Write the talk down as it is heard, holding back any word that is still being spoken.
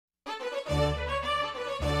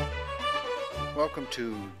Welcome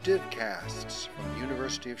to Divcasts from the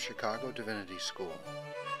University of Chicago Divinity School.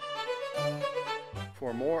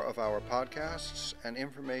 For more of our podcasts and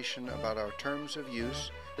information about our terms of use,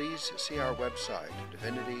 please see our website,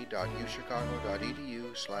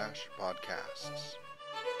 divinity.uchicago.edu/podcasts.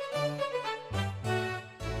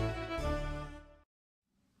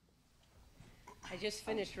 I just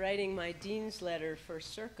finished writing my dean's letter for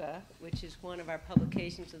Circa, which is one of our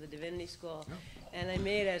publications of the Divinity School, and I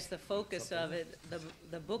made as the focus of it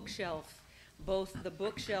the bookshelf, both the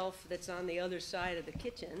bookshelf that's on the other side of the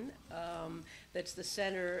kitchen, that's the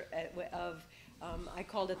center of, I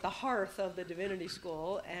called it the hearth of the Divinity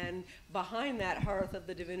School, and behind that hearth of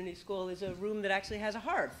the Divinity School is a room that actually has a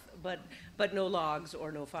hearth, but no logs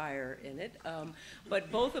or no fire in it.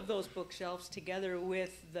 But both of those bookshelves, together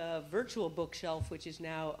with the virtual bookshelf, which is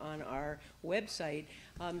now on our website,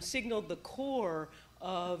 signaled the core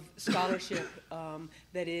of scholarship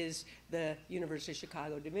that is the University of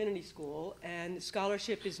Chicago Divinity School. And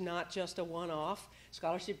scholarship is not just a one-off.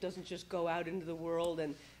 Scholarship doesn't just go out into the world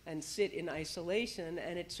and sit in isolation,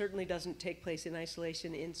 and it certainly doesn't take place in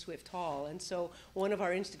isolation in Swift Hall. And so one of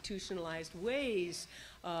our institutionalized ways,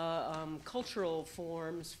 cultural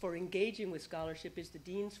forms for engaging with scholarship is the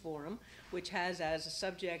Dean's Forum, which has as a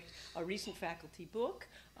subject a recent faculty book,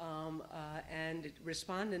 and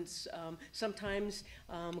respondents sometimes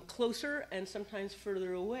closer and sometimes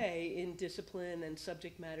further away in discipline and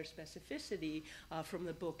subject matter specificity from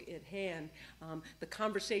the book at hand. The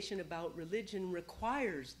conversation about religion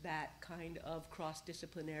requires that kind of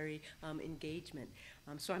cross-disciplinary engagement.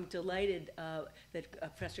 So I'm delighted that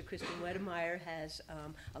Professor Christian Wedemeyer has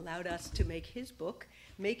allowed us to make his book,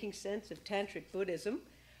 Making Sense of Tantric Buddhism,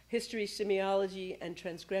 History, Semiology, and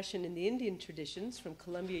Transgression in the Indian Traditions, from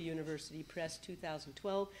Columbia University Press,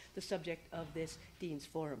 2012, the subject of this Dean's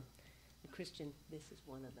Forum. And Christian, this is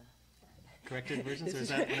one of the corrected versions, or is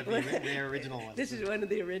that one of the original ones? This is one of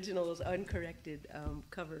the originals, uncorrected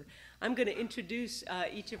cover. I'm going to introduce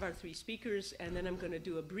each of our three speakers, and then I'm going to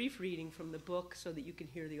do a brief reading from the book so that you can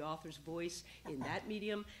hear the author's voice in that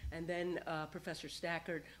medium, and then Professor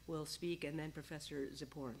Stackert will speak, and then Professor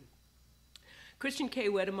Ziporyn. Christian K.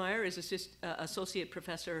 Wedemeyer is Associate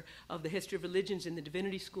Professor of the History of Religions in the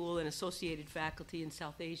Divinity School and Associated Faculty in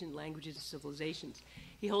South Asian Languages and Civilizations.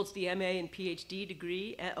 He holds the MA and PhD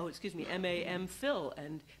degree, MA, MPhil,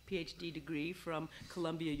 and PhD degree from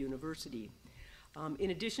Columbia University. In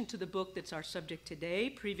addition to the book that's our subject today,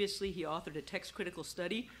 previously he authored a text-critical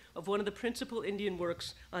study of one of the principal Indian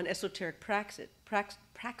works on esoteric praxis,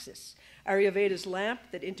 Ayurveda's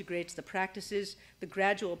lamp that integrates the practices, the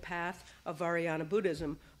gradual path of Vajrayana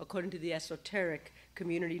Buddhism, according to the esoteric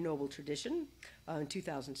community noble tradition, in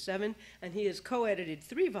 2007. And he has co-edited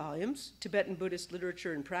 3 volumes, Tibetan Buddhist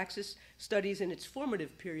Literature and Praxis, Studies in its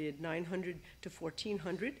Formative Period, 900 to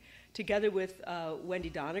 1400, together with Wendy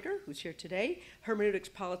Doniger, who's here today, Hermeneutics,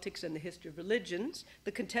 Politics, and the History of Religions,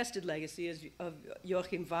 The Contested Legacy of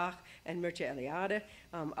Joachim Bach and Mircea Eliade,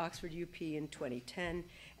 Oxford UP in 2010.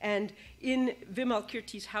 And in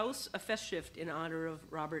Vimalkirti's house, a festschrift in honor of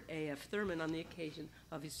Robert A.F. Thurman on the occasion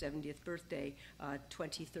of his 70th birthday,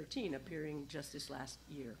 2013, appearing just this last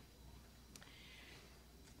year.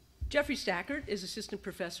 Jeffrey Stackert is Assistant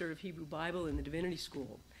Professor of Hebrew Bible in the Divinity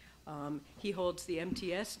School. He holds the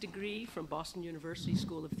MTS degree from Boston University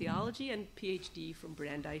School of Theology and PhD from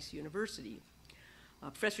Brandeis University.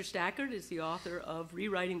 Professor Stackert is the author of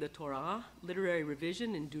Rewriting the Torah, Literary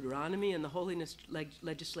Revision in Deuteronomy and the Holiness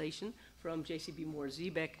Legislation from J.C.B.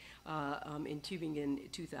 Moore-Ziebeck in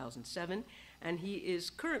Tübingen 2007. And he is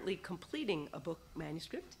currently completing a book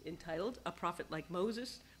manuscript entitled A Prophet Like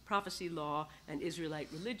Moses, Prophecy, Law, and Israelite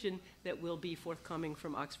Religion that will be forthcoming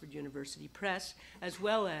from Oxford University Press, as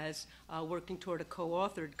well as working toward a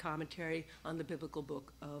co-authored commentary on the biblical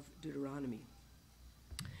book of Deuteronomy.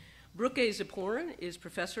 Brook A. Ziporyn is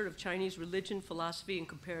Professor of Chinese Religion, Philosophy, and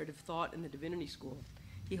Comparative Thought in the Divinity School.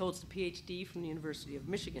 He holds the PhD from the University of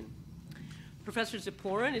Michigan. Professor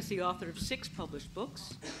Ziporyn is the author of 6 published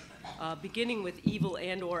books, beginning with Evil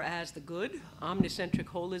and or As the Good, Omnicentric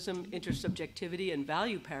Holism, Intersubjectivity, and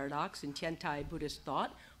Value Paradox in Tiantai Buddhist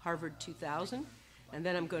Thought, Harvard 2000. And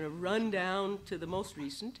then I'm going to run down to the most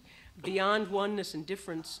recent, Beyond Oneness and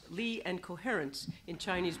Difference, Li and Coherence in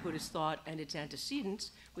Chinese Buddhist Thought and Its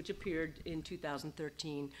Antecedents, which appeared in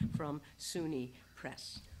 2013 from SUNY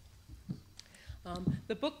Press.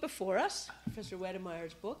 The book before us, Professor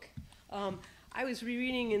Wedemeyer's book, I was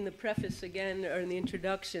rereading in the preface again, or in the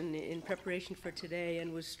introduction in preparation for today,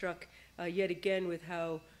 and was struck yet again with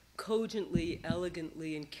how cogently,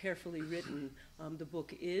 elegantly, and carefully written the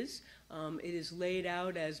book is. It is laid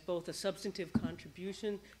out as both a substantive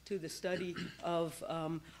contribution to the study of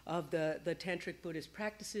the Tantric Buddhist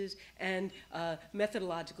practices and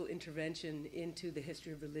methodological intervention into the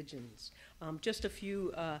history of religions. Just a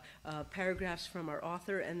few paragraphs from our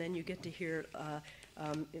author, and then you get to hear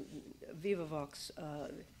viva voce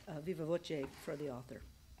for the author.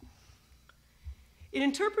 In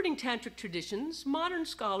interpreting Tantric traditions, modern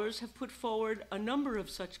scholars have put forward a number of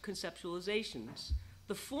such conceptualizations.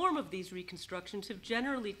 The form of these reconstructions have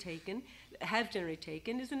generally taken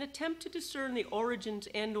is an attempt to discern the origins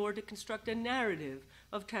and/or to construct a narrative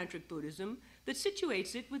of Tantric Buddhism that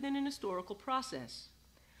situates it within an historical process.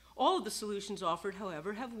 All of the solutions offered,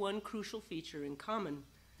 however, have one crucial feature in common.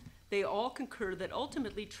 They all concur that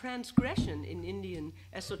ultimately transgression in Indian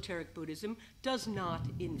esoteric Buddhism does not,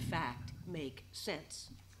 in fact, make sense.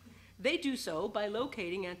 They do so by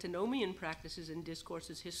locating antinomian practices and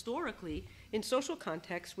discourses historically in social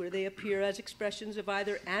contexts where they appear as expressions of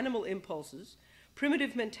either animal impulses,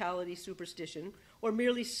 primitive mentality, superstition, or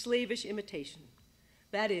merely slavish imitation.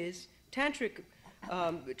 That is, Tantric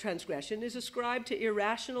transgression is ascribed to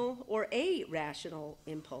irrational or a-rational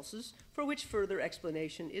impulses for which further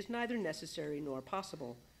explanation is neither necessary nor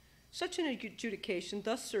possible. Such an adjudication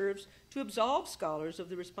thus serves to absolve scholars of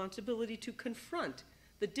the responsibility to confront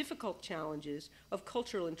the difficult challenges of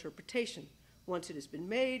cultural interpretation. Once it has been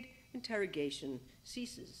made, interrogation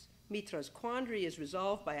ceases. Mitra's quandary is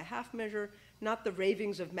resolved by a half measure, not the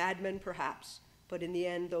ravings of madmen perhaps, but in the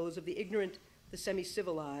end those of the ignorant, the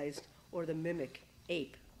semi-civilized, or the mimic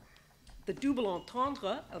ape. The double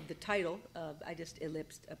entendre of the title, I just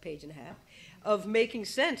ellipsed a page and a half, of making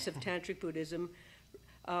sense of Tantric Buddhism,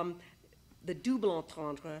 the double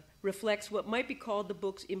entendre reflects what might be called the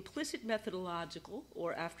book's implicit methodological,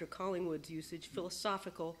 or after Collingwood's usage,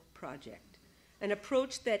 philosophical project. An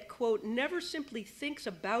approach that, quote, never simply thinks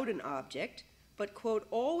about an object, but, quote,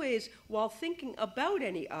 always, while thinking about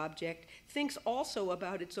any object, thinks also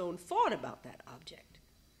about its own thought about that object.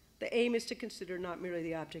 The aim is to consider not merely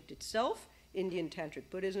the object itself, Indian Tantric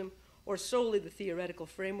Buddhism, or solely the theoretical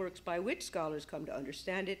frameworks by which scholars come to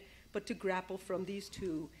understand it, but to grapple from these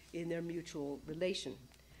two in their mutual relation.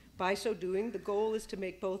 By so doing, the goal is to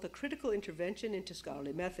make both a critical intervention into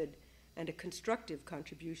scholarly method and a constructive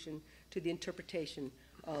contribution to the interpretation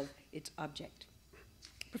of its object.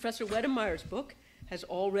 Professor Wedemeyer's book has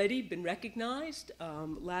already been recognized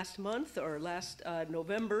last month or last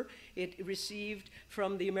November. It received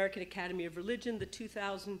from the American Academy of Religion the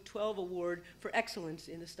 2012 award for excellence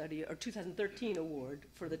in the study, or 2013 award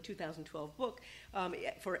for the 2012 book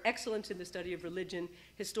for excellence in the study of religion,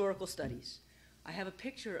 historical studies. I have a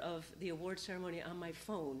picture of the award ceremony on my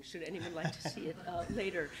phone, should anyone like to see it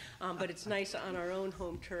later. But it's nice on our own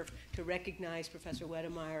home turf to recognize Professor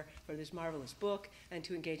Wedemeyer for this marvelous book and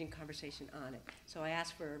to engage in conversation on it. So I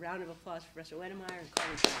ask for a round of applause for Professor Wedemeyer and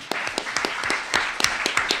Colin Shaw.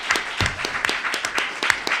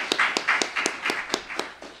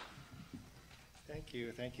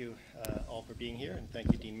 Thank you all for being here, and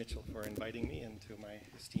thank you, Dean Mitchell, for inviting me, and to my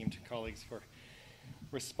esteemed colleagues for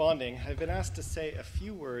responding. I've been asked to say a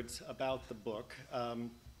few words about the book,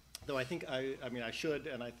 though I think I should,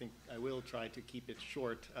 and I think I will try to keep it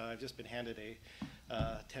short. I've just been handed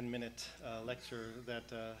a 10-minute lecture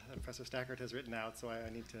that Professor Stackert has written out, so I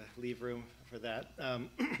need to leave room for that.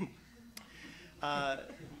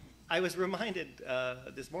 I was reminded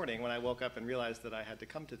this morning when I woke up and realized that I had to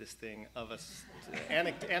come to this thing of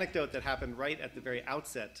an anecdote that happened right at the very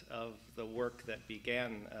outset of the work that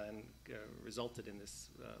began and resulted in this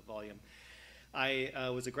volume. I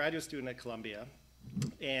was a graduate student at Columbia,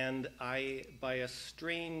 and I, by a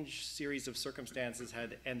strange series of circumstances,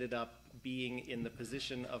 had ended up being in the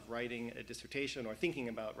position of writing a dissertation or thinking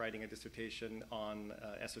about writing a dissertation on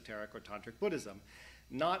esoteric or Tantric Buddhism.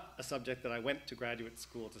 Not a subject that I went to graduate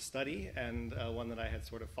school to study, and one that I had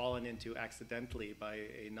sort of fallen into accidentally by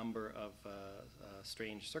a number of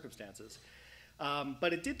strange circumstances.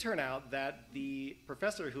 But it did turn out that the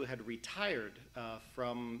professor who had retired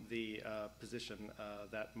from the position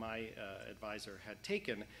that my advisor had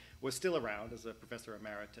taken was still around as a professor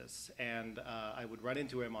emeritus, and I would run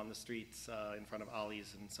into him on the streets in front of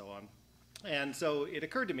Ollie's and so on. And so it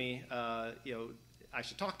occurred to me, I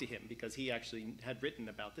should talk to him because he actually had written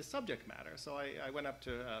about this subject matter. So I went up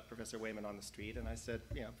to Professor Wayman on the street and I said,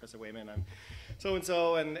 Professor Wayman, I'm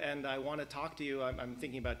so-and-so and I want to talk to you. I'm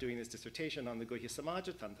thinking about doing this dissertation on the Guhya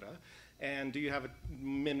Samaja Tantra. And do you have a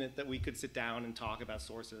minute that we could sit down and talk about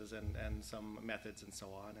sources and some methods and so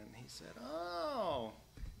on? And he said, oh,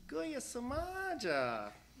 Guhya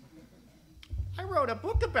Samaja. I wrote a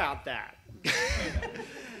book about that.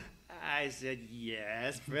 I said,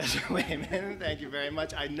 yes, Professor Wayman, thank you very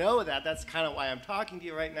much. I know that. That's kind of why I'm talking to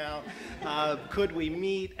you right now. Could we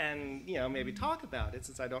meet and, you know, maybe talk about it,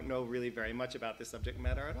 since I don't know really very much about this subject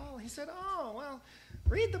matter at all? He said, oh, well,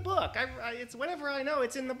 read the book. It's whatever I know,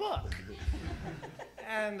 it's in the book.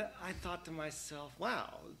 And I thought to myself,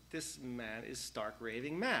 wow, this man is stark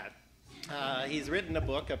raving mad. He's written a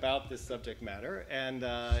book about this subject matter, and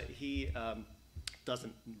he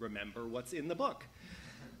doesn't remember what's in the book.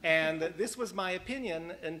 And this was my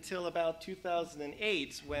opinion until about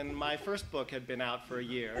 2008, when my first book had been out for a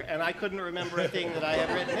year, and I couldn't remember a thing that I had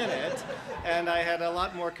written in it. And I had a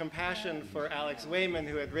lot more compassion for Alex Wayman,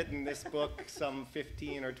 who had written this book some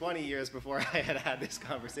 15 or 20 years before I had had this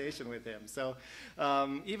conversation with him. So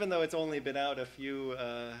even though it's only been out a few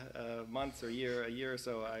months or a year or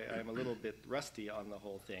so, I'm a little bit rusty on the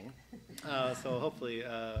whole thing. So hopefully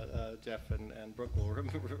Jeff and Brook will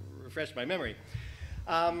refresh my memory.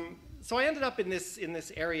 So I ended up in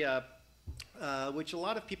this area which a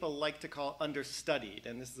lot of people like to call understudied,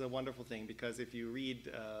 and this is a wonderful thing, because if you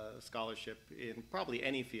read scholarship in probably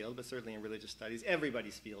any field, but certainly in religious studies,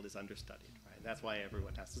 everybody's field is understudied, right? That's why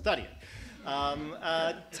everyone has to study it.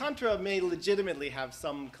 Tantra may legitimately have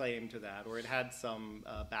some claim to that, or it had some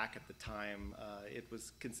back at the time. It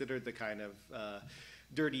was considered the kind of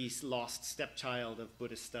dirty, lost stepchild of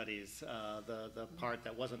Buddhist studies, the part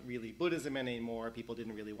that wasn't really Buddhism anymore. People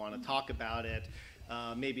didn't really want to talk about it.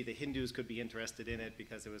 Maybe the Hindus could be interested in it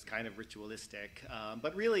because it was kind of ritualistic.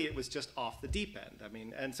 But really, it was just off the deep end. I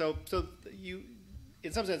mean, and so you,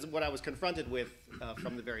 in some sense, what I was confronted with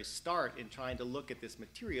from the very start in trying to look at this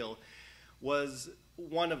material was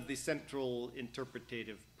one of the central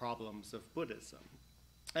interpretative problems of Buddhism.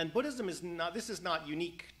 And Buddhism is not, this is not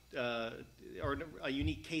unique or a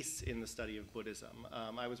unique case in the study of Buddhism.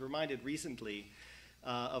 I was reminded recently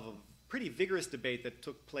of a pretty vigorous debate that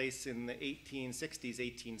took place in the 1860s,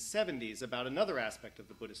 1870s about another aspect of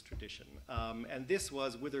the Buddhist tradition. And this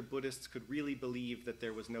was whether Buddhists could really believe that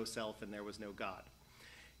there was no self and there was no God.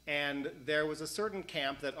 And there was a certain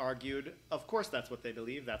camp that argued, of course that's what they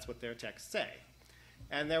believe, that's what their texts say.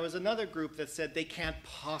 And there was another group that said they can't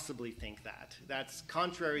possibly think that. That's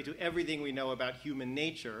contrary to everything we know about human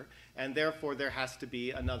nature, and therefore there has to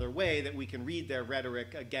be another way that we can read their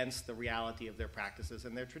rhetoric against the reality of their practices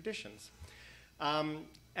and their traditions.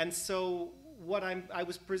 And so what I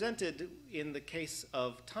was presented in the case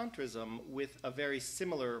of Tantrism with a very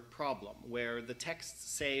similar problem, where the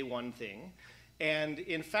texts say one thing, and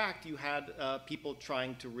in fact you had people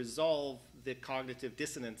trying to resolve the cognitive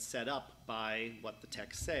dissonance set up by what the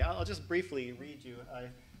texts say. I'll just briefly read you.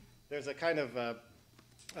 There's a kind of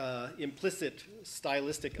implicit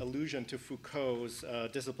stylistic allusion to Foucault's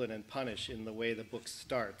Discipline and Punish in the way the book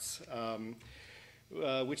starts,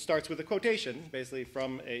 which starts with a quotation, basically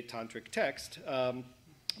from a tantric text,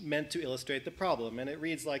 meant to illustrate the problem. And it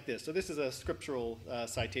reads like this. So this is a scriptural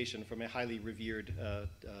citation from a highly revered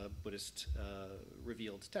Buddhist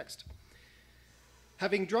revealed text.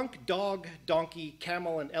 Having drunk dog, donkey,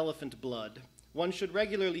 camel, and elephant blood, one should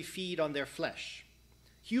regularly feed on their flesh.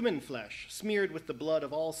 Human flesh, smeared with the blood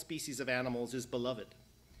of all species of animals, is beloved.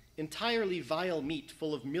 Entirely vile meat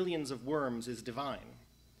full of millions of worms is divine.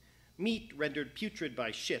 Meat rendered putrid by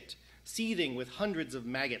shit, seething with hundreds of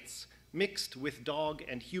maggots, mixed with dog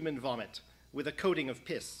and human vomit, with a coating of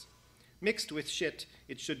piss. Mixed with shit,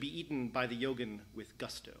 it should be eaten by the yogin with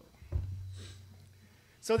gusto.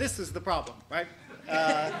 So this is the problem, right?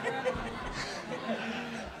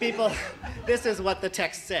 People, this is what the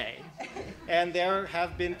texts say. And there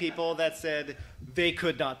have been people that said they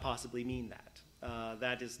could not possibly mean that.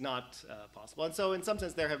 That is not possible. And so in some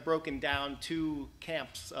sense there have broken down two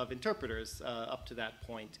camps of interpreters up to that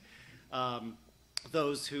point.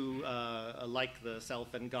 Those who, like the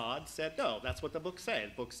self and God, said, no, that's what the books say.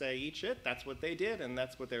 The books say eat shit, that's what they did, and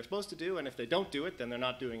that's what they're supposed to do, and if they don't do it, then they're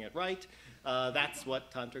not doing it right. That's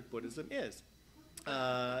what Tantric Buddhism is.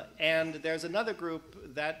 And there's another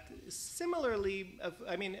group that similarly,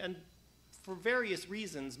 and for various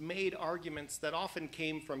reasons, made arguments that often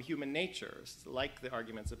came from human nature, like the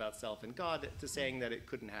arguments about self and God, to saying that it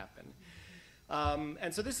couldn't happen.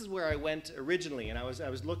 And so this is where I went originally, and I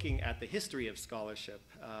was looking at the history of scholarship,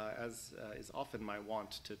 as is often my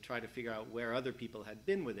wont, to try to figure out where other people had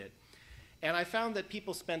been with it. And I found that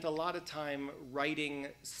people spent a lot of time writing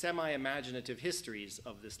semi-imaginative histories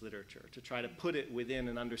of this literature to try to put it within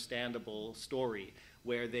an understandable story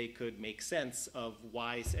where they could make sense of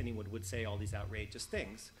why anyone would say all these outrageous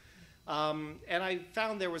things. And I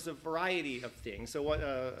found there was a variety of things. So what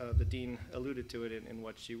the dean alluded to it in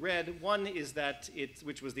what she read. One is that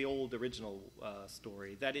which was the old original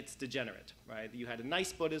story, that it's degenerate, right? You had a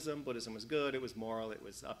nice Buddhism. Buddhism was good. It was moral. It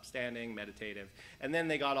was upstanding, meditative. And then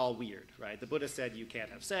they got all weird, right? The Buddha said you can't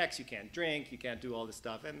have sex, you can't drink, you can't do all this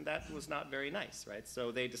stuff, and that was not very nice, right?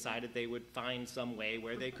 So they decided they would find some way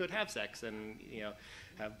where they could have sex and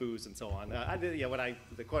have booze and so on.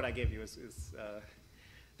 The quote I gave you is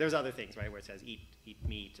there's other things, right, where it says eat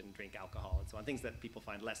meat and drink alcohol and so on, things that people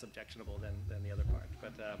find less objectionable than the other part.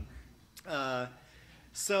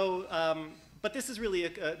 But this is really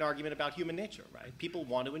an argument about human nature, right? People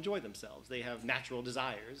want to enjoy themselves. They have natural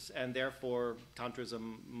desires, and therefore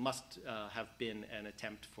Tantrism must have been an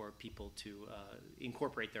attempt for people to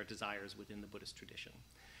incorporate their desires within the Buddhist tradition.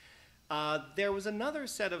 There was another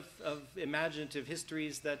set of imaginative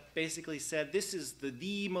histories that basically said this is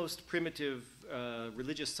the most primitive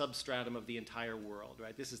religious substratum of the entire world,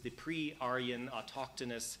 right? This is the pre-Aryan,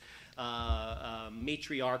 autochthonous,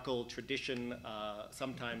 matriarchal tradition,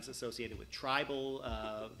 sometimes associated with tribal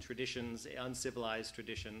traditions, uncivilized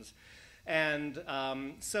traditions. And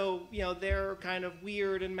so, they're kind of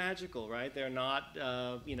weird and magical, right? They're not,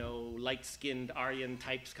 light-skinned Aryan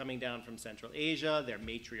types coming down from Central Asia. They're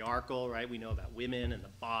matriarchal, right? We know about women and the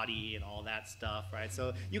body and all that stuff, right?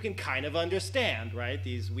 So you can kind of understand, right,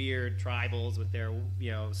 these weird tribals with their,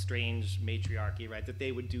 strange matriarchy, right, that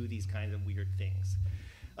they would do these kinds of weird things.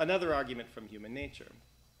 Another argument from human nature.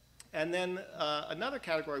 And then another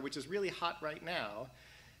category, which is really hot right now,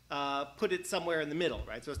 put it somewhere in the middle,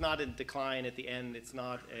 right? So it's not in decline at the end. It's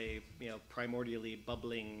not a primordially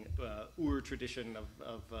bubbling tradition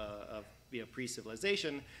of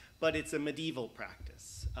pre-civilization, but it's a medieval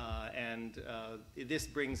practice. And this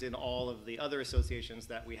brings in all of the other associations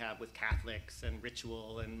that we have with Catholics and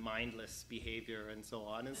ritual and mindless behavior and so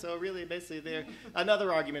on. And so really, basically, they're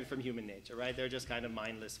another argument from human nature, right? They're just kind of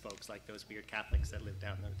mindless folks like those weird Catholics that live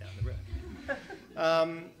down the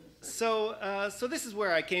road. So this is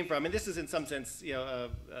where I came from, and this is in some sense,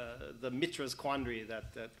 the Mitra's quandary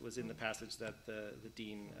that was in the passage that the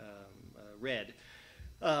dean read.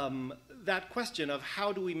 That question of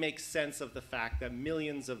how do we make sense of the fact that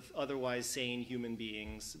millions of otherwise sane human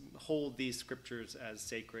beings hold these scriptures as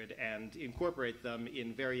sacred and incorporate them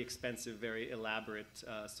in very expensive, very elaborate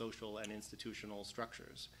social and institutional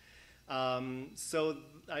structures. So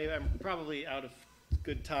I am probably out of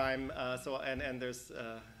good time. And there's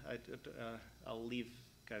I'll leave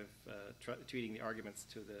kind of treating the arguments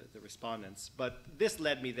to the respondents. But this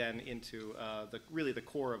led me then into really the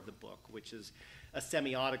core of the book, which is a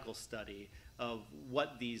semiotical study of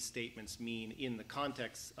what these statements mean in the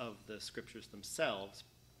context of the scriptures themselves,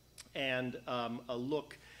 and a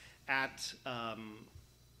look at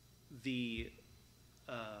the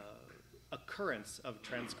occurrence of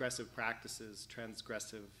transgressive practices,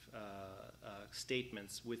 transgressive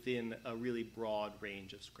statements within a really broad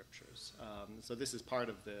range of scriptures. So this is part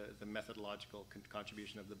of the methodological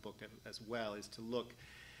contribution of the book as well, is to look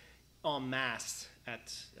en masse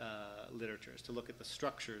at literatures, to look at the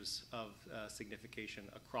structures of signification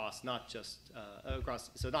across, not just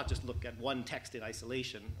look at one text in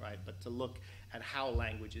isolation, right, but to look at how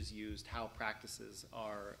language is used, how practices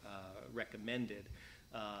are recommended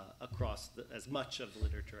across as much of the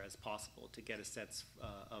literature as possible to get a sense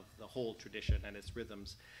of the whole tradition and its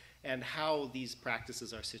rhythms and how these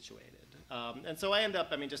practices are situated. And so I end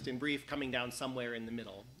up, just in brief, coming down somewhere in the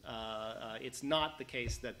middle. It's not the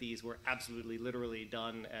case that these were absolutely literally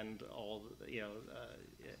done and all,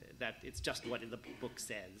 that it's just what the book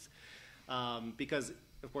says. Because,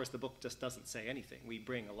 of course, the book just doesn't say anything. We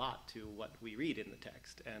bring a lot to what we read in the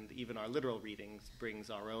text, and even our literal readings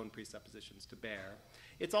brings our own presuppositions to bear.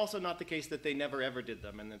 It's also not the case that they never ever did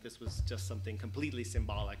them, and that this was just something completely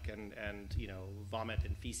symbolic, and vomit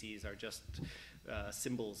and feces are just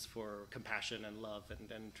symbols for compassion and love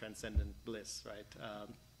and transcendent bliss, right?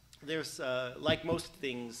 There's, like most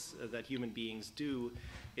things that human beings do,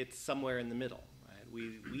 it's somewhere in the middle.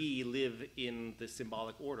 We live in the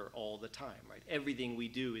symbolic order all the time, right? Everything we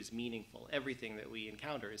do is meaningful. Everything that we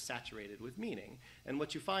encounter is saturated with meaning. And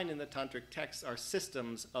what you find in the Tantric texts are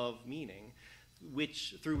systems of meaning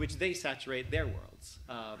through which they saturate their worlds.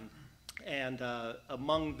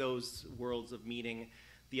 Among those worlds of meaning,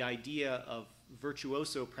 the idea of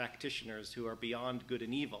virtuoso practitioners who are beyond good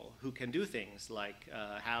and evil, who can do things like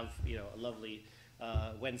have a lovely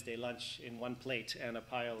Wednesday lunch in one plate and a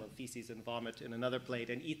pile of feces and vomit in another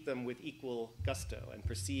plate and eat them with equal gusto and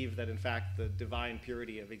perceive that in fact the divine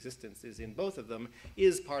purity of existence is in both of them,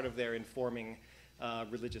 is part of their informing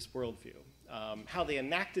religious worldview. How they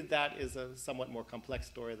enacted that is a somewhat more complex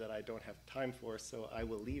story that I don't have time for, so I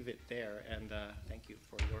will leave it there, and thank you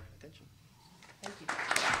for your attention. Thank you.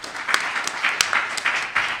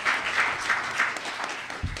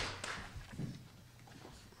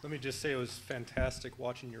 Let me just say it was fantastic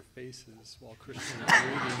watching your faces while Christian was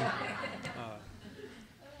reading.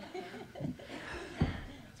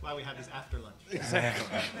 That's why we have this after lunch.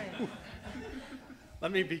 Exactly.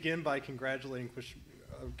 Let me begin by congratulating Christian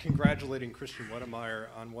Wedemeyer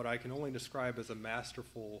on what I can only describe as a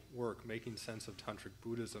masterful work, Making Sense of Tantric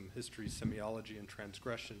Buddhism, History, Semiology, and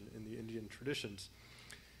Transgression in the Indian Traditions.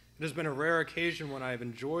 It has been a rare occasion when I have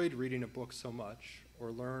enjoyed reading a book so much or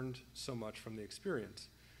learned so much from the experience.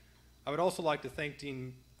 I would also like to thank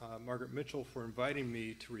Dean Margaret Mitchell for inviting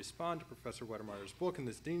me to respond to Professor Wedemeyer's book in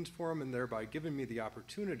this Dean's Forum and thereby giving me the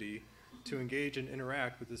opportunity to engage and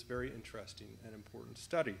interact with this very interesting and important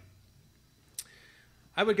study.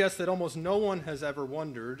 I would guess that almost no one has ever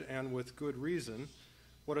wondered, and with good reason,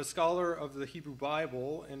 what a scholar of the Hebrew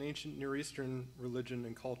Bible and ancient Near Eastern religion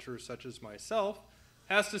and culture such as myself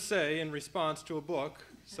has to say in response to a book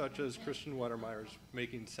such as Christian Wedemeyer's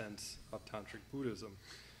Making Sense of Tantric Buddhism.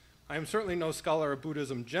 I am certainly no scholar of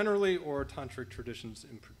Buddhism generally or Tantric traditions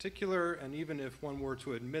in particular, and even if one were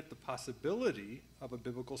to admit the possibility of a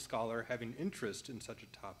biblical scholar having interest in such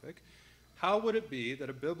a topic, how would it be that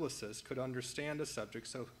a biblicist could understand a subject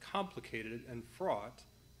so complicated and fraught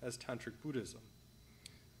as Tantric Buddhism?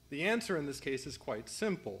 The answer in this case is quite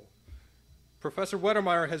simple. Professor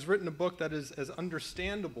Wedemeyer has written a book that is as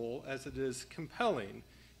understandable as it is compelling,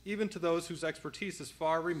 even to those whose expertise is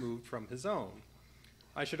far removed from his own.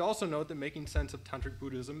 I should also note that Making Sense of Tantric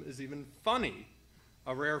Buddhism is even funny,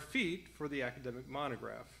 a rare feat for the academic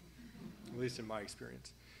monograph, at least in my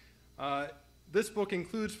experience. This book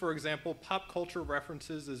includes, for example, pop culture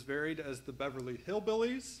references as varied as the Beverly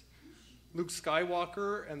Hillbillies, Luke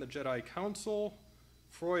Skywalker and the Jedi Council,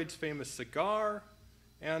 Freud's famous cigar,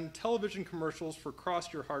 and television commercials for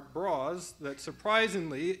cross-your-heart bras that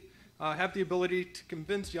surprisingly have the ability to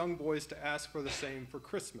convince young boys to ask for the same for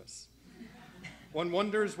Christmas. One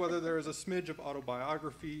wonders whether there is a smidge of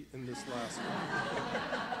autobiography in this last one.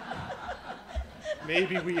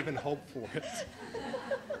 Maybe we even hope for it.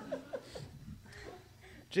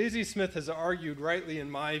 J.Z. Smith has argued, rightly in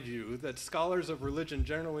my view, that scholars of religion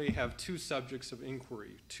generally have two subjects of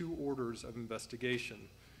inquiry, two orders of investigation.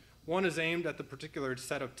 One is aimed at the particular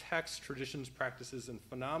set of texts, traditions, practices, and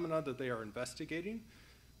phenomena that they are investigating.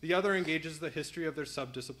 The other engages the history of their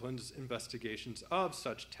subdisciplines' investigations of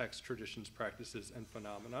such texts, traditions, practices, and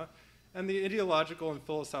phenomena, and the ideological and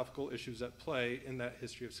philosophical issues at play in that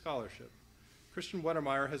history of scholarship. Christian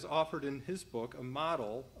Wedemeyer has offered in his book a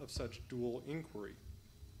model of such dual inquiry.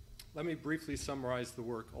 Let me briefly summarize the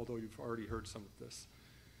work, although you've already heard some of this.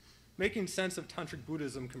 Making Sense of Tantric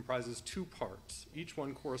Buddhism comprises two parts, each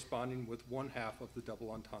one corresponding with one half of the double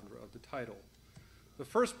entendre of the title. The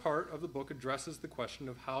first part of the book addresses the question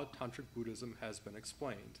of how Tantric Buddhism has been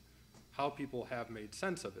explained, how people have made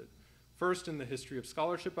sense of it, first in the history of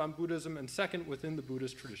scholarship on Buddhism, and second within the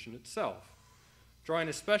Buddhist tradition itself. Drawing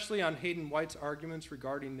especially on Hayden White's arguments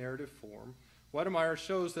regarding narrative form, Wedemeyer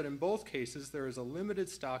shows that in both cases there is a limited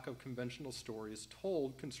stock of conventional stories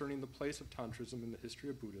told concerning the place of Tantrism in the history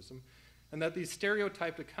of Buddhism, and that these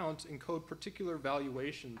stereotyped accounts encode particular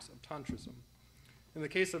valuations of Tantrism. In the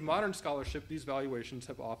case of modern scholarship, these valuations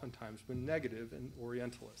have oftentimes been negative and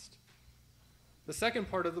Orientalist. The second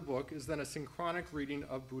part of the book is then a synchronic reading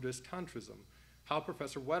of Buddhist Tantrism, how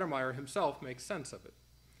Professor Wedemeyer himself makes sense of it.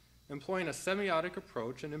 Employing a semiotic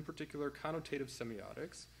approach, and in particular connotative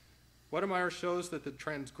semiotics, Wedemeyer shows that the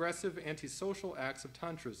transgressive antisocial acts of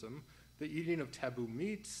Tantrism, the eating of taboo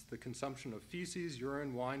meats, the consumption of feces,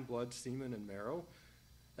 urine, wine, blood, semen, and marrow,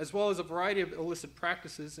 as well as a variety of illicit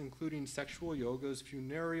practices, including sexual yogas,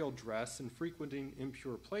 funereal dress, and frequenting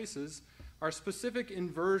impure places, are specific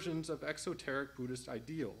inversions of exoteric Buddhist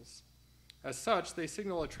ideals. As such, they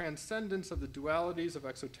signal a transcendence of the dualities of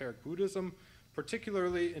exoteric Buddhism,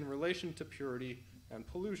 particularly in relation to purity and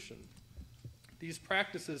pollution. These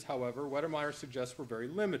practices, however, Wedemeyer suggests were very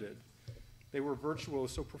limited. They were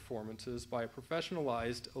virtuoso performances by a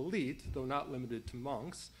professionalized elite, though not limited to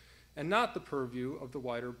monks, and not the purview of the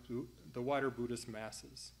wider Buddhist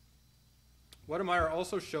masses. Wedemeyer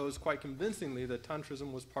also shows quite convincingly that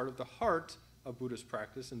Tantrism was part of the heart of Buddhist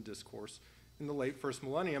practice and discourse in the late first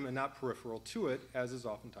millennium and not peripheral to it, as is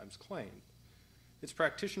oftentimes claimed. Its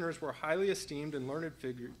practitioners were highly esteemed and learned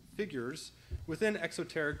figures within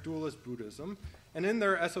exoteric dualist Buddhism, and in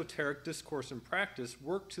their esoteric discourse and practice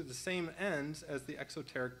worked to the same ends as the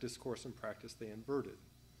exoteric discourse and practice they inverted.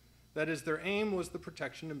 That is, their aim was the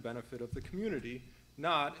protection and benefit of the community,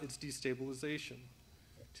 not its destabilization.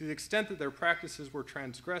 To the extent that their practices were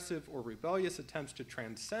transgressive or rebellious attempts to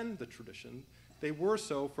transcend the tradition, they were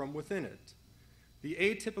so from within it. The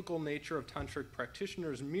atypical nature of tantric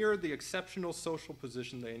practitioners mirrored the exceptional social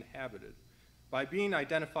position they inhabited. By being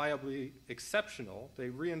identifiably exceptional, they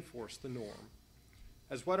reinforced the norm.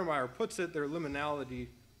 As Wedemeyer puts it, their liminality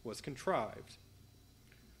was contrived.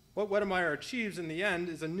 What Wedemeyer achieves in the end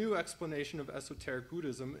is a new explanation of esoteric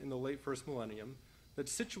Buddhism in the late first millennium that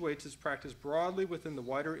situates its practice broadly within the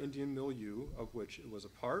wider Indian milieu of which it was a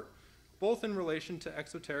part, both in relation to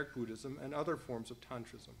exoteric Buddhism and other forms of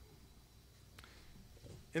Tantrism.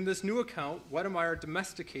 In this new account, Wedemeyer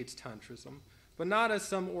domesticates Tantrism, but not as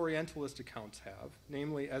some Orientalist accounts have,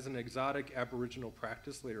 namely as an exotic aboriginal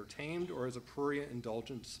practice later tamed or as a prurient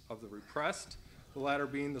indulgence of the repressed, the latter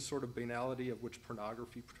being the sort of banality of which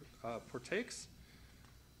pornography partakes.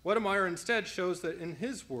 Wedemeyer instead shows that, in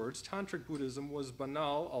his words, Tantric Buddhism was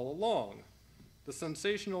banal all along. The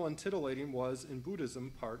sensational and titillating was, in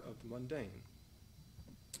Buddhism, part of the mundane.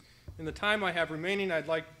 In the time I have remaining, I'd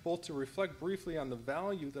like both to reflect briefly on the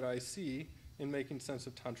value that I see in making sense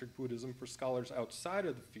of Tantric Buddhism for scholars outside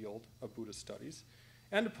of the field of Buddhist studies,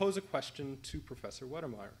 and to pose a question to Professor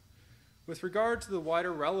Wedemeyer. With regard to the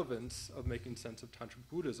wider relevance of making sense of Tantric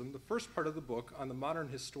Buddhism, the first part of the book on the modern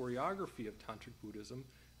historiography of Tantric Buddhism,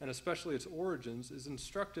 and especially its origins, is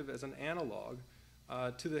instructive as an analog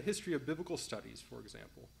to the history of biblical studies, for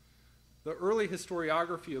example. The early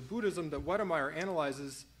historiography of Buddhism that Wedemeyer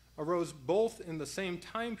analyzes arose both in the same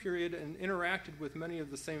time period and interacted with many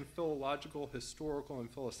of the same philological, historical,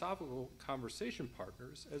 and philosophical conversation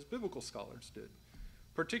partners as biblical scholars did,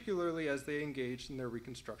 particularly as they engaged in their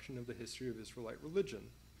reconstruction of the history of Israelite religion.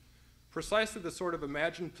 Precisely the sort of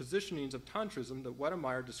imagined positionings of Tantrism that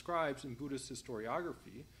Wedemeyer describes in Buddhist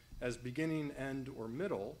historiography as beginning, end, or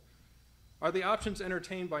middle are the options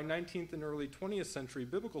entertained by 19th and early 20th century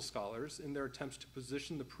biblical scholars in their attempts to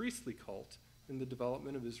position the priestly cult in the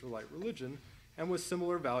development of Israelite religion and with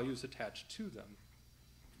similar values attached to them.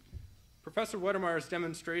 Professor Wedemeyer's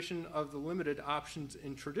demonstration of the limited options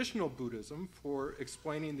in traditional Buddhism for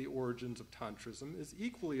explaining the origins of Tantrism is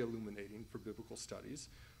equally illuminating for biblical studies,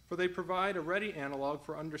 for they provide a ready analog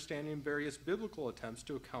for understanding various biblical attempts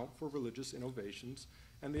to account for religious innovations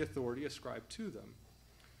and the authority ascribed to them.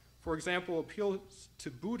 For example, appeals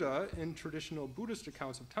to Buddha in traditional Buddhist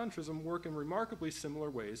accounts of Tantrism work in remarkably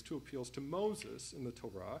similar ways to appeals to Moses in the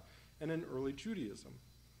Torah and in early Judaism.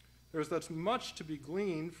 There is thus much to be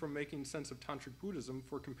gleaned from making sense of Tantric Buddhism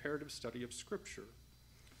for comparative study of Scripture.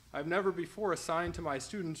 I've never before assigned to my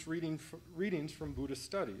students readings from Buddhist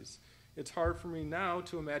studies. It's hard for me now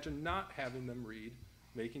to imagine not having them read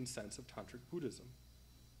Making Sense of Tantric Buddhism.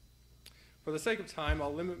 For the sake of time,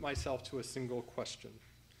 I'll limit myself to a single question.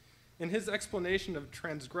 In his explanation of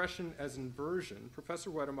transgression as inversion, Professor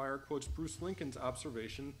Wedemeyer quotes Bruce Lincoln's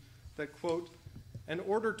observation that, quote, "An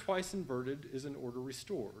order twice inverted is an order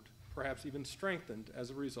restored, perhaps even strengthened as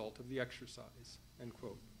a result of the exercise," end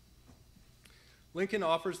quote. Lincoln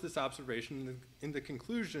offers this observation in the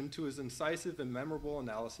conclusion to his incisive and memorable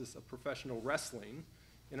analysis of professional wrestling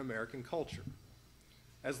in American culture.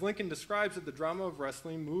 As Lincoln describes it, the drama of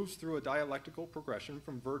wrestling moves through a dialectical progression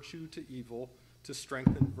from virtue to evil to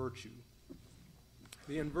strengthen virtue.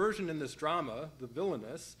 The inversion in this drama, the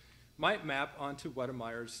villainous, might map onto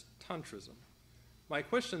Wedemeyer's Tantrism. My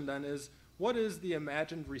question then is, what is the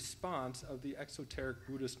imagined response of the exoteric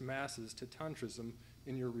Buddhist masses to Tantrism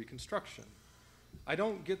in your reconstruction? I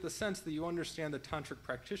don't get the sense that you understand the Tantric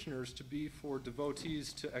practitioners to be, for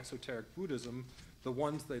devotees to exoteric Buddhism, the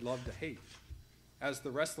ones they love to hate, as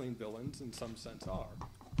the wrestling villains in some sense are.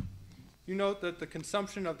 You note that the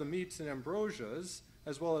consumption of the meats and ambrosias,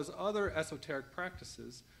 as well as other esoteric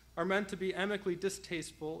practices, are meant to be amicably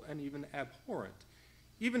distasteful and even abhorrent,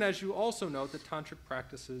 even as you also note that Tantric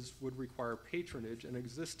practices would require patronage and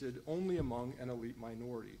existed only among an elite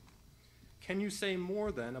minority. Can you say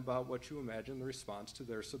more then about what you imagine the response to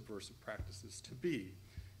their subversive practices to be?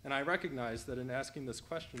 And I recognize that in asking this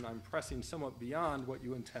question, I'm pressing somewhat beyond what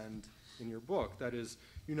you intend in your book. That is,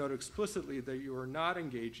 you note explicitly that you are not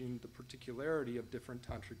engaging the particularity of different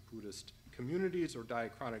Tantric Buddhist communities or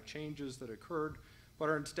diachronic changes that occurred, but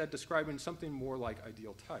are instead describing something more like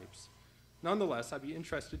ideal types. Nonetheless, I'd be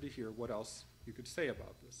interested to hear what else you could say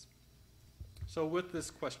about this. So with this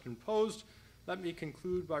question posed, let me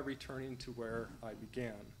conclude by returning to where I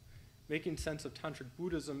began. Making Sense of Tantric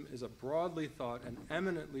Buddhism is a broadly thought and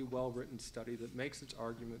eminently well-written study that makes its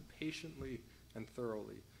argument patiently and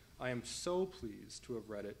thoroughly. I am so pleased to have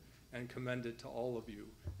read it, and commend it to all of you.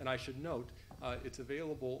 And I should note, it's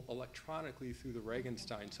available electronically through the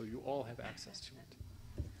Regenstein, so you all have access to it.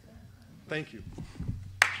 Thank you.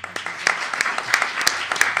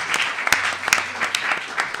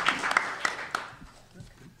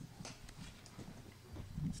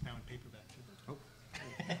 It's now in paperback.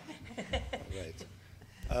 Right.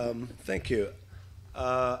 Thank you.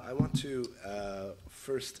 I want to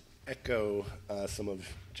first echo some of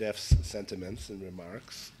Jeff's sentiments and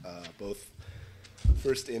remarks, both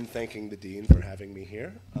first in thanking the Dean for having me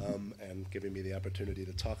here and giving me the opportunity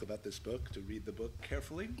to talk about this book, to read the book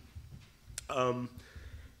carefully,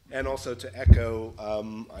 and also to echo,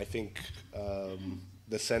 I think,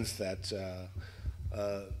 the sense that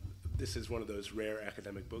this is one of those rare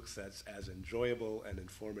academic books that's as enjoyable and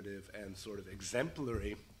informative and sort of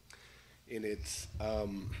exemplary in its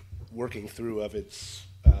working through of its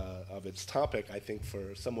topic, I think,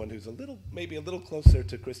 for someone who's maybe a little closer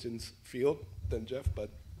to Christian's field than Jeff, but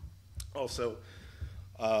also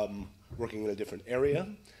working in a different area.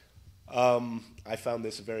 I found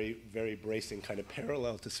this a very, very bracing kind of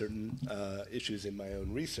parallel to certain issues in my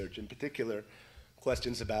own research, in particular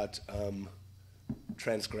questions about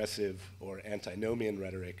transgressive or antinomian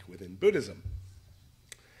rhetoric within Buddhism.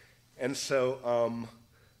 And so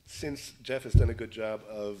since Jeff has done a good job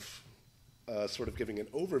of sort of giving an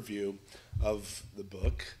overview of the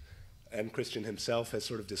book, and Christian himself has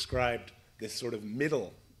sort of described this sort of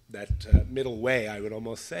middle way, I would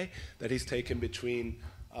almost say, that he's taken between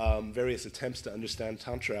various attempts to understand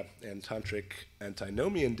Tantra and Tantric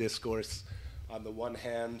antinomian discourse, on the one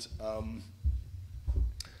hand,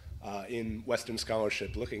 in Western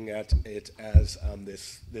scholarship, looking at it as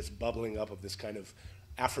this bubbling up of this kind of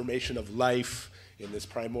affirmation of life in this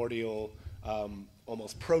primordial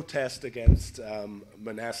almost protest against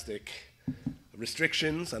monastic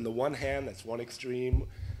restrictions. On the one hand, that's one extreme,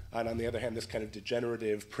 and on the other hand, this kind of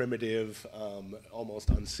degenerative, primitive, almost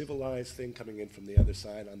uncivilized thing coming in from the other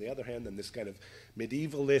side. On the other hand, then this kind of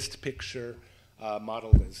medievalist picture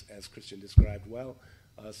modeled as Christian described well,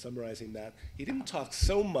 summarizing that. He didn't talk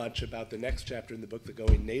so much about the next chapter in the book, the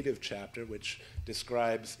Going Native chapter, which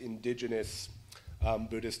describes indigenous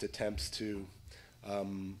Buddhist attempts to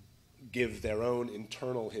give their own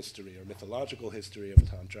internal history or mythological history of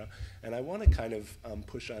Tantra. And I want to kind of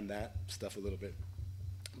push on that stuff a little bit.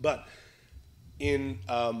 But in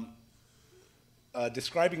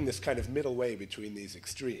describing this kind of middle way between these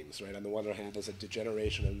extremes, right? On the one hand, as a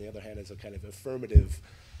degeneration, on the other hand, as a kind of affirmative,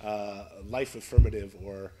 life affirmative,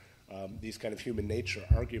 or these kind of human nature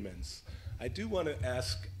arguments. I do want to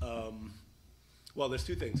ask, well, there's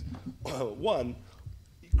two things. One,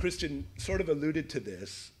 Christian sort of alluded to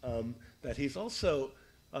this, that he's also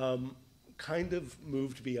kind of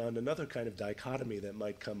moved beyond another kind of dichotomy that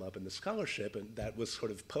might come up in the scholarship, and that was sort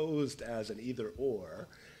of posed as an either-or,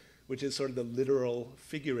 which is sort of the literal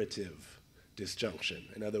figurative disjunction.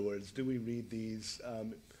 In other words, do we read these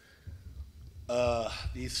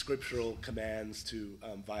scriptural commands to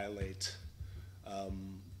violate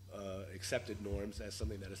accepted norms as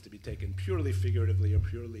something that is to be taken purely figuratively or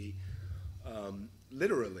purely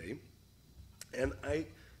literally? And I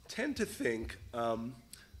tend to think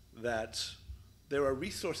that there are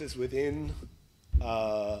resources within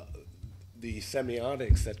the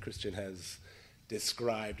semiotics that Christian has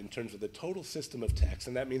described in terms of the total system of text,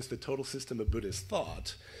 and that means the total system of Buddhist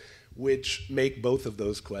thought, which make both of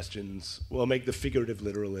those questions, well, make the figurative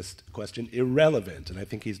literalist question irrelevant. And I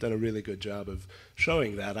think he's done a really good job of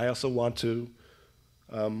showing that. I also want to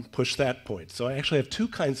push that point. So I actually have two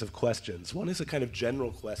kinds of questions. One is a kind of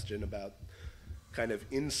general question about kind of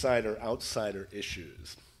insider-outsider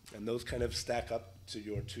issues. And those kind of stack up to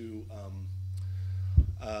your two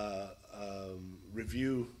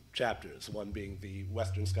review chapters, one being the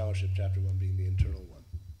Western scholarship chapter, one being the internal one.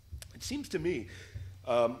 It seems to me,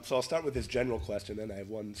 so I'll start with this general question, then I have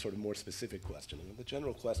one sort of more specific question. And the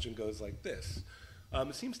general question goes like this.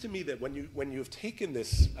 It seems to me that when you've taken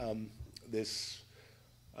this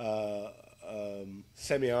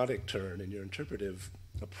semiotic turn in your interpretive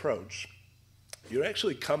approach, you're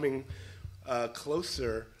actually coming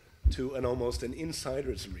closer to almost an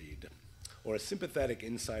insider's read, or a sympathetic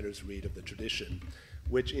insider's read of the tradition,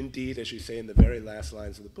 which indeed, as you say in the very last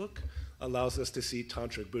lines of the book, allows us to see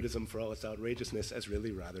Tantric Buddhism, for all its outrageousness, as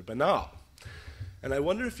really rather banal. And I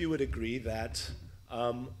wonder if you would agree that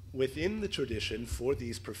within the tradition, for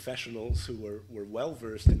these professionals who were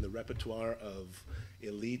well-versed in the repertoire of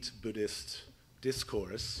elite Buddhist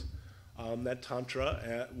discourse, that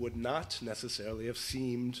Tantra would not necessarily have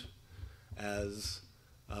seemed as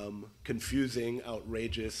confusing,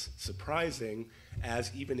 outrageous, surprising,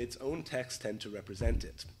 as even its own texts tend to represent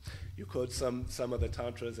it. You quote some of the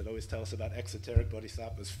tantras that always tell us about exoteric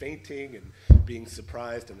bodhisattvas fainting and being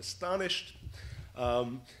surprised and astonished.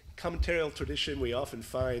 Commentarial tradition, we often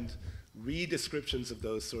find re-descriptions of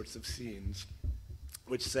those sorts of scenes,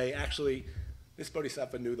 which say, actually, this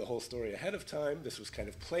bodhisattva knew the whole story ahead of time. This was kind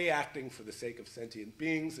of play acting for the sake of sentient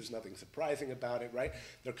beings. There's nothing surprising about it, right?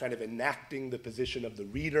 They're kind of enacting the position of the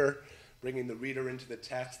reader, bringing the reader into the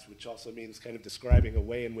text, which also means kind of describing a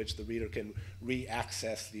way in which the reader can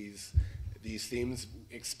re-access these themes,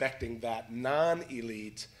 expecting that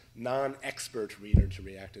non-elite, non-expert reader to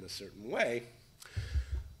react in a certain way.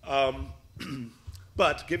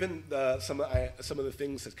 But given some of the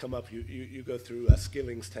things that come up, you go through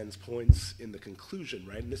Skilling's 10 points in the conclusion,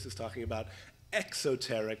 right? And this is talking about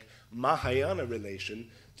exoteric Mahayana relation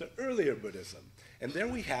to earlier Buddhism. And there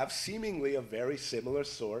we have seemingly a very similar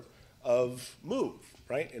sort of move,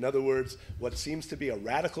 right? In other words, what seems to be a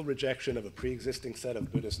radical rejection of a pre-existing set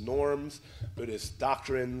of Buddhist norms, Buddhist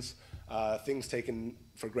doctrines, things taken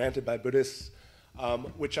for granted by Buddhists,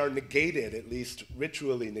 which are negated, at least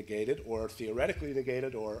ritually negated, or theoretically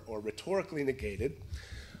negated, or rhetorically negated,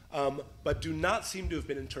 but do not seem to have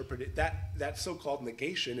been interpreted. That so-called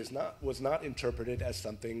negation was not interpreted as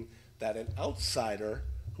something that an outsider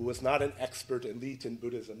who was not an expert elite in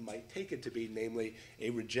Buddhism might take it to be, namely a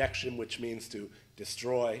rejection, which means to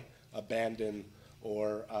destroy, abandon,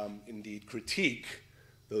 or indeed critique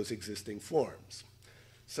those existing forms.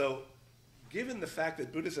 So, given the fact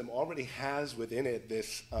that Buddhism already has within it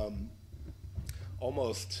this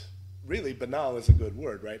almost, really banal is a good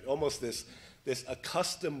word, right? Almost this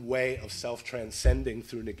accustomed way of self-transcending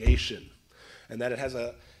through negation, and that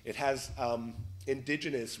it has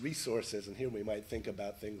indigenous resources, and here we might think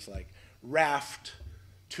about things like raft,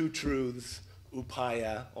 two truths,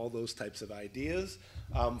 upaya, all those types of ideas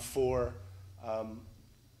for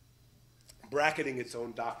bracketing its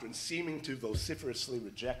own doctrines, seeming to vociferously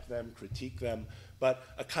reject them, critique them, but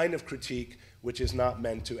a kind of critique which is not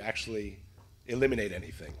meant to actually eliminate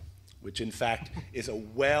anything, which in fact is a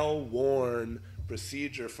well-worn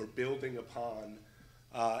procedure for building upon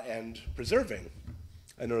and preserving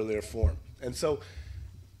an earlier form. And so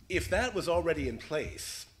if that was already in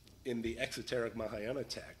place in the exoteric Mahayana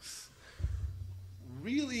texts,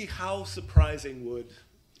 really how surprising would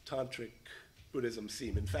Tantric Buddhism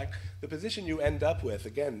seem? In fact, the position you end up with,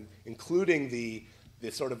 again, including the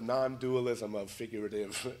sort of non-dualism of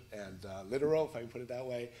figurative and literal, if I can put it that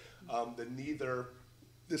way,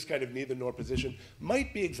 this kind of neither nor position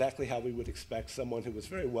might be exactly how we would expect someone who was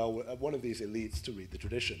very well, one of these elites, to read the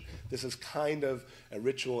tradition. This is kind of a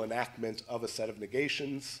ritual enactment of a set of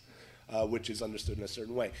negations, which is understood in a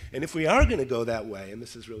certain way. And if we are going to go that way, and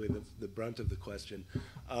this is really the brunt of the question,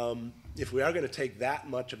 if we are going to take that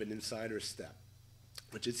much of an insider step,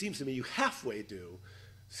 which it seems to me you halfway do,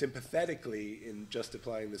 sympathetically in just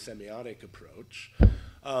applying the semiotic approach,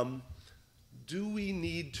 do we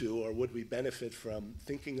need to, or would we benefit from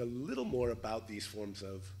thinking a little more about these forms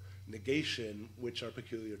of negation which are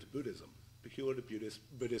peculiar to Buddhism, peculiar to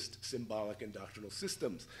Buddhist symbolic and doctrinal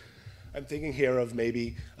systems? I'm thinking here of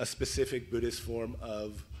maybe a specific Buddhist form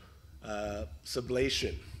of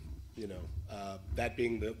sublation, that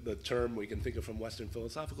being the term we can think of from Western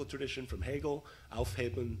philosophical tradition, from Hegel,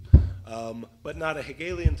 Aufheben, but not a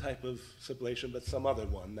Hegelian type of sublation, but some other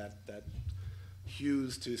one that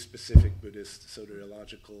hews to specific Buddhist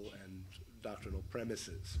soteriological and doctrinal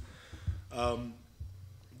premises.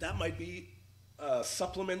 That might be a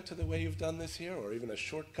supplement to the way you've done this here, or even a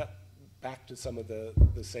shortcut back to some of the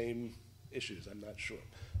same issues. I'm not sure.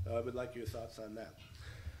 I would like your thoughts on that.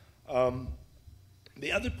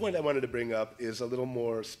 The other point I wanted to bring up is a little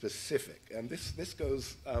more specific, and this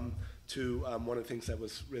goes to one of the things that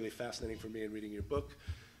was really fascinating for me in reading your book,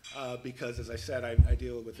 because, as I said, I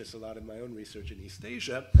deal with this a lot in my own research in East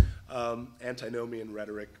Asia, antinomian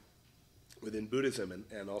rhetoric within Buddhism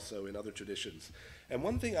and also in other traditions. And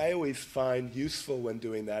one thing I always find useful when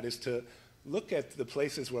doing that is to look at the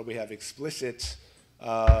places where we have explicit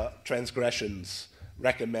transgressions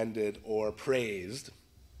recommended or praised,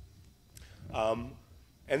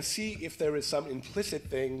 and see if there is some implicit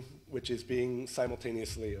thing which is being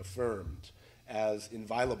simultaneously affirmed as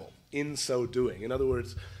inviolable in so doing. In other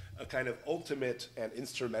words, a kind of ultimate and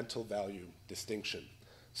instrumental value distinction.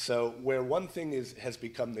 So where one thing has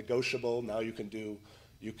become negotiable, now you can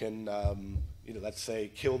let's say,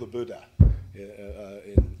 kill the Buddha,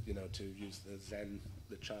 to use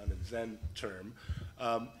the Chan and Zen term.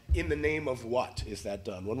 In the name of what is that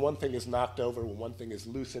done? When one thing is knocked over, when one thing is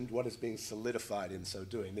loosened, what is being solidified in so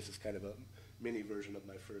doing? This is kind of a mini version of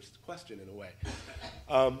my first question in a way.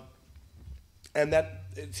 And that,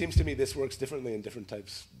 it seems to me this works differently in different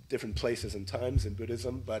places and times in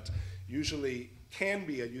Buddhism, but usually can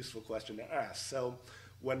be a useful question to ask. So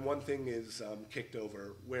when one thing is kicked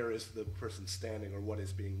over, where is the person standing, or what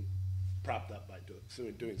is being propped up by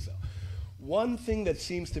doing so? One thing that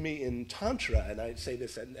seems to me in Tantra, and I say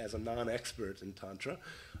this as a non-expert in Tantra,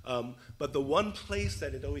 but the one place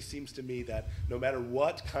that it always seems to me that no matter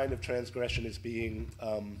what kind of transgression is being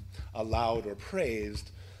allowed or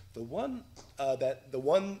praised, the one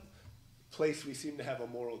place we seem to have a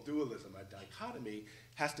moral dualism, a dichotomy,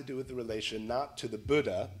 has to do with the relation not to the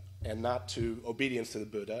Buddha, and not to obedience to the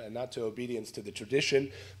Buddha, and not to obedience to the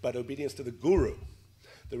tradition, but obedience to the guru,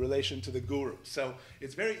 the relation to the guru. So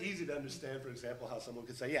it's very easy to understand, for example, how someone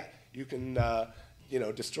could say, yeah, you can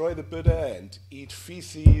destroy the Buddha and eat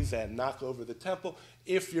feces and knock over the temple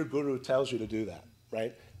if your guru tells you to do that,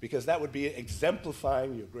 right? Because that would be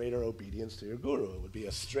exemplifying your greater obedience to your guru. It would be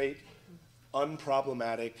a straight,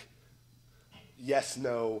 unproblematic,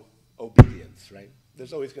 yes-no obedience, right?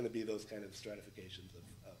 There's always going to be those kind of stratifications of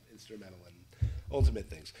instrumental and ultimate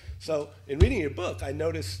things. So in reading your book, I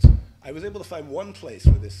noticed, I was able to find one place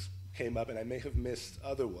where this came up, and I may have missed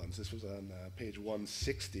other ones. This was on page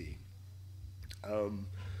 160. And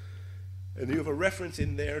you have a reference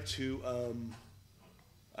in there to,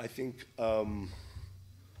 I think,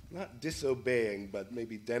 not disobeying, but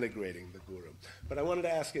maybe denigrating the guru. But I wanted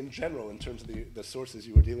to ask in general, in terms of the sources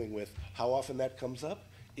you were dealing with, how often that comes up,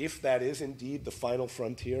 if that is indeed the final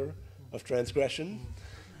frontier of transgression,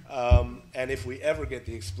 and if we ever get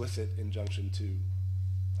the explicit injunction to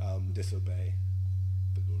disobey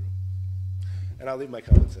the guru. And I'll leave my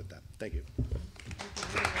comments at that. Thank you.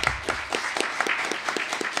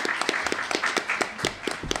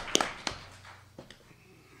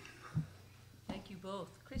 Thank you both.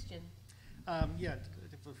 Christian. Yeah,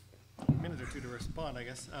 for a minute or two to respond, I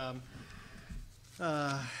guess.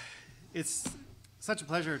 It's such a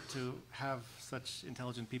pleasure to have such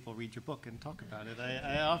intelligent people read your book and talk about it.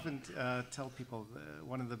 I often tell people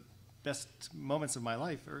one of the best moments of my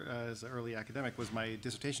life as an early academic was my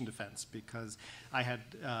dissertation defense, because I had,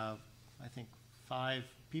 I think, 5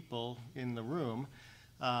 people in the room,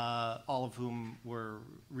 all of whom were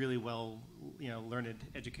really well, learned,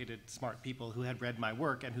 educated, smart people who had read my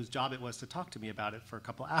work and whose job it was to talk to me about it for a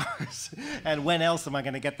couple hours. And when else am I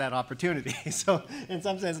going to get that opportunity? So in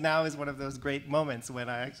some sense, now is one of those great moments when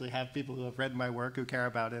I actually have people who have read my work, who care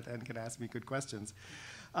about it, and can ask me good questions.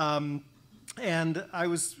 And I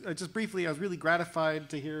was, just briefly, I was really gratified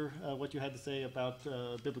to hear what you had to say about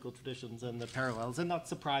biblical traditions and the parallels, and not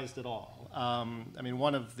surprised at all. I mean,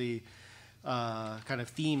 one of the kind of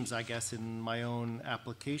themes, I guess, in my own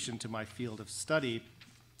application to my field of study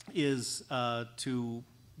is to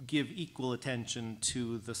give equal attention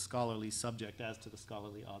to the scholarly subject as to the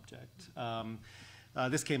scholarly object.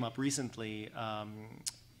 This came up recently,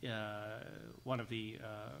 one of the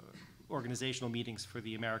organizational meetings for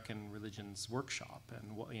the American Religions Workshop,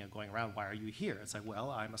 and going around, why are you here? It's like, well,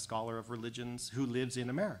 I'm a scholar of religions who lives in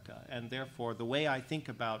America, and therefore the way I think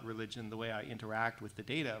about religion, the way I interact with the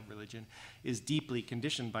data of religion, is deeply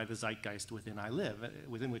conditioned by the zeitgeist within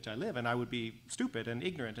which I live, and I would be stupid and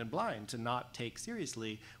ignorant and blind to not take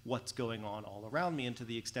seriously what's going on all around me, and to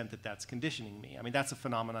the extent that that's conditioning me. I mean, that's a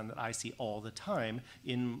phenomenon that I see all the time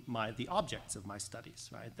in the objects of my studies,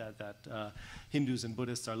 right? That Hindus and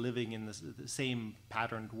Buddhists are living in the same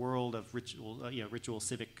patterned world of ritual,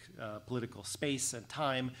 civic, political space and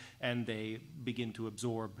time, and they begin to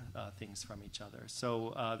absorb things from each other.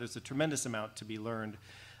 So there's a tremendous amount to be learned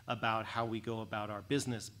about how we go about our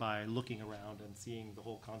business by looking around and seeing the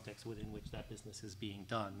whole context within which that business is being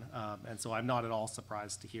done. And so I'm not at all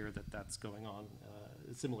surprised to hear that that's going on.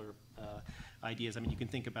 Similar ideas. I mean, you can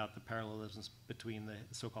think about the parallelisms between the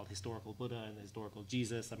so-called historical Buddha and the historical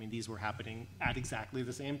Jesus. I mean, these were happening at exactly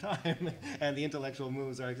the same time, and the intellectual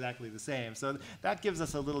moves are exactly the same. So that gives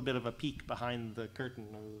us a little bit of a peek behind the curtain,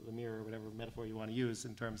 or the mirror, or whatever metaphor you want to use,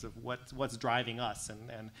 in terms of what's driving us,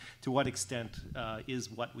 and to what extent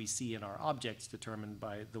is what we see in our objects determined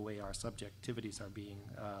by the way our subjectivities are being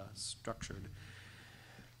structured.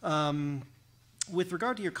 With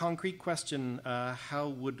regard to your concrete question, how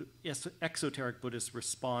would exoteric Buddhists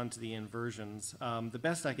respond to the inversions? The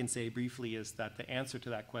best I can say briefly is that the answer to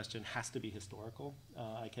that question has to be historical.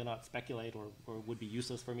 I cannot speculate, or would be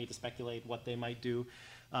useless for me to speculate what they might do.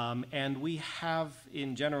 And we have,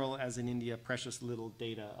 in general, as in India, precious little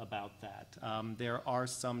data about that. There are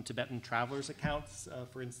some Tibetan travelers' accounts,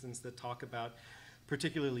 for instance, that talk about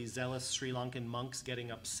particularly zealous Sri Lankan monks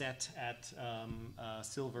getting upset at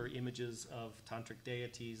silver images of tantric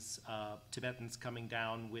deities, Tibetans coming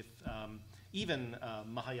down with even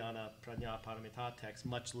Mahayana Prajnaparamita texts,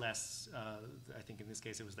 much less, I think in this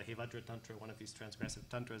case it was the Hevajra Tantra, one of these transgressive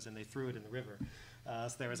tantras, and they threw it in the river.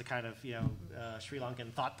 So there was a kind of, Sri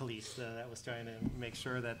Lankan thought police that was trying to make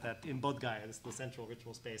sure that in Bodh Gaya, this is the central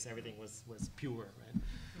ritual space, everything was pure, right?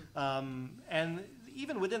 And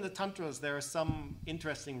even within the tantras, there are some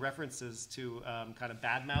interesting references to kind of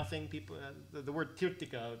bad-mouthing people. The word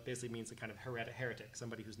tirtika basically means a kind of heretic,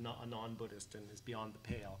 somebody who's not a non-Buddhist and is beyond the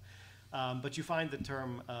pale. But you find the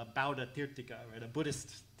term Bauddha Tirtika, right, a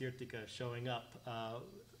Buddhist Tirtika showing up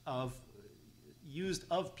used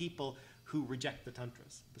of people who reject the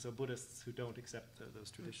tantras, so Buddhists who don't accept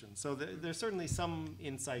those traditions. So there's certainly some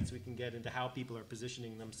insights we can get into how people are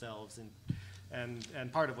positioning themselves,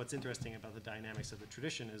 and part of what's interesting about the dynamics of the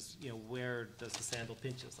tradition is, where does the sandal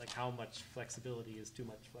pinch us? Like, how much flexibility is too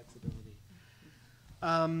much flexibility?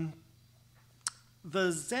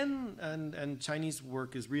 The Zen and Chinese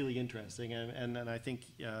work is really interesting, and I think,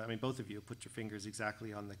 both of you put your fingers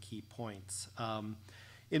exactly on the key points.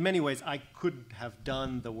 In many ways, I could have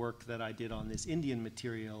done the work that I did on this Indian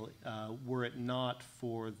material were it not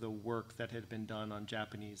for the work that had been done on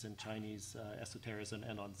Japanese and Chinese esotericism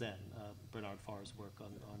and on Zen, Bernard Farr's work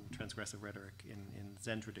on transgressive rhetoric in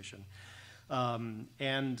Zen tradition. I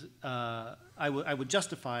would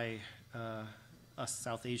justify us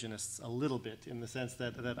South Asianists a little bit in the sense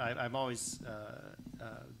that I'm always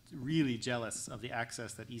really jealous of the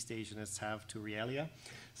access that East Asianists have to realia,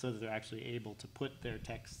 so that they're actually able to put their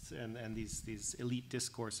texts and these elite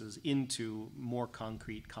discourses into more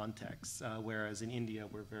concrete contexts, whereas in India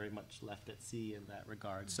we're very much left at sea in that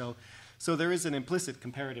regard. So there is an implicit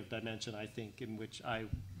comparative dimension, I think, in which I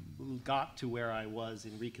got to where I was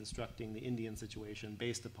in reconstructing the Indian situation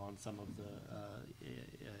based upon some of the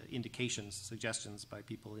indications, suggestions by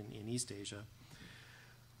people in East Asia.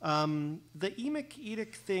 The Emic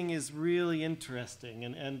Edict thing is really interesting,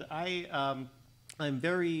 and I'm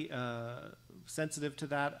very sensitive to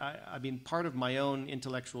that. I mean, part of my own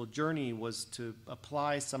intellectual journey was to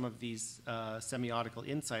apply some of these semiotical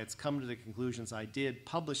insights, come to the conclusions I did,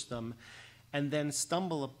 publish them, and then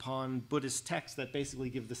stumble upon Buddhist texts that basically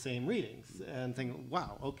give the same readings and think,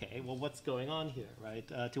 wow, okay, well, what's going on here, right?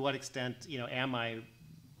 To what extent, am I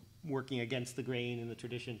working against the grain in the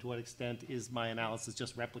tradition? To what extent is my analysis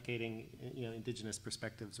just replicating, indigenous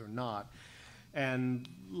perspectives or not? And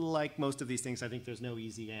like most of these things, I think there's no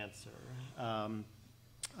easy answer.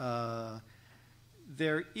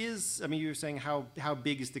 There is, you were saying how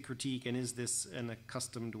big is the critique, and is this an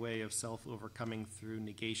accustomed way of self-overcoming through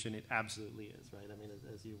negation? It absolutely is, right?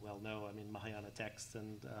 As you well know, Mahayana texts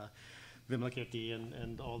and Vimalakirti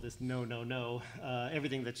and all this no,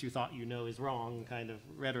 everything that you thought is wrong kind of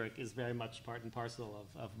rhetoric is very much part and parcel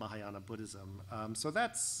of Mahayana Buddhism. So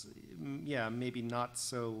that's, maybe not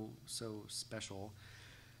so special.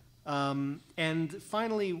 And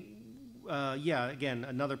finally, again,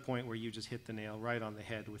 another point where you just hit the nail right on the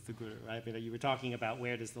head with the guru, right? You were talking about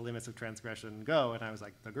where does the limits of transgression go, and I was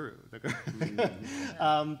like, the guru.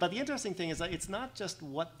 Mm-hmm. But the interesting thing is that it's not just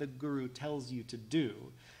what the guru tells you to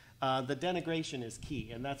do. The denigration is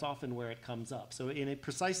key, and that's often where it comes up. So in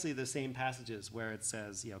precisely the same passages where it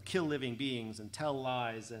says, kill living beings and tell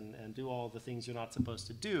lies and do all the things you're not supposed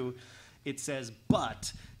to do, it says,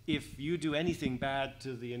 but if you do anything bad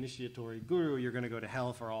to the initiatory guru, you're going to go to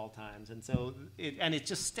hell for all times. And so, it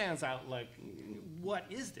just stands out like, what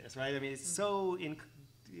is this, right? It's so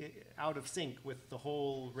out of sync with the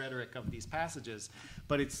whole rhetoric of these passages,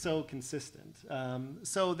 but it's so consistent.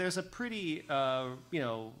 So there's a pretty,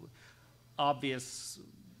 obvious,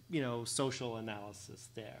 social analysis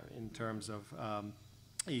there in terms of,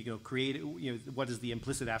 what is the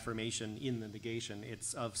implicit affirmation in the negation?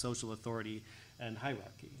 It's of social authority and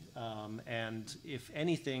hierarchy. And if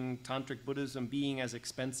anything, Tantric Buddhism, being as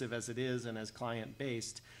expensive as it is and as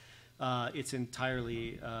client-based, it's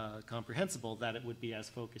entirely comprehensible that it would be as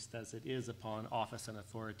focused as it is upon office and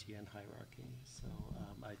authority and hierarchy. So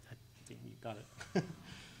I think you got it.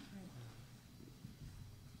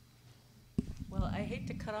 Well, I hate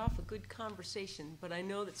to cut off a good conversation, but I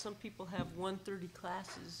know that some people have 1:30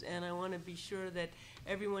 classes, and I want to be sure that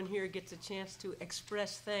everyone here gets a chance to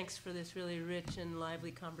express thanks for this really rich and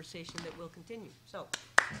lively conversation that will continue. So,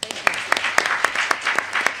 thank you.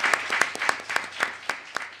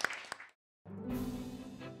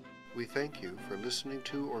 We thank you for listening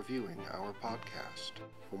to or viewing our podcast.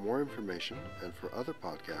 For more information and for other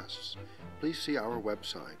podcasts, please see our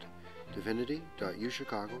website,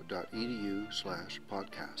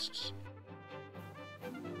 divinity.uchicago.edu/podcasts.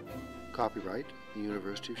 Copyright, the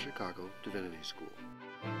University of Chicago Divinity School.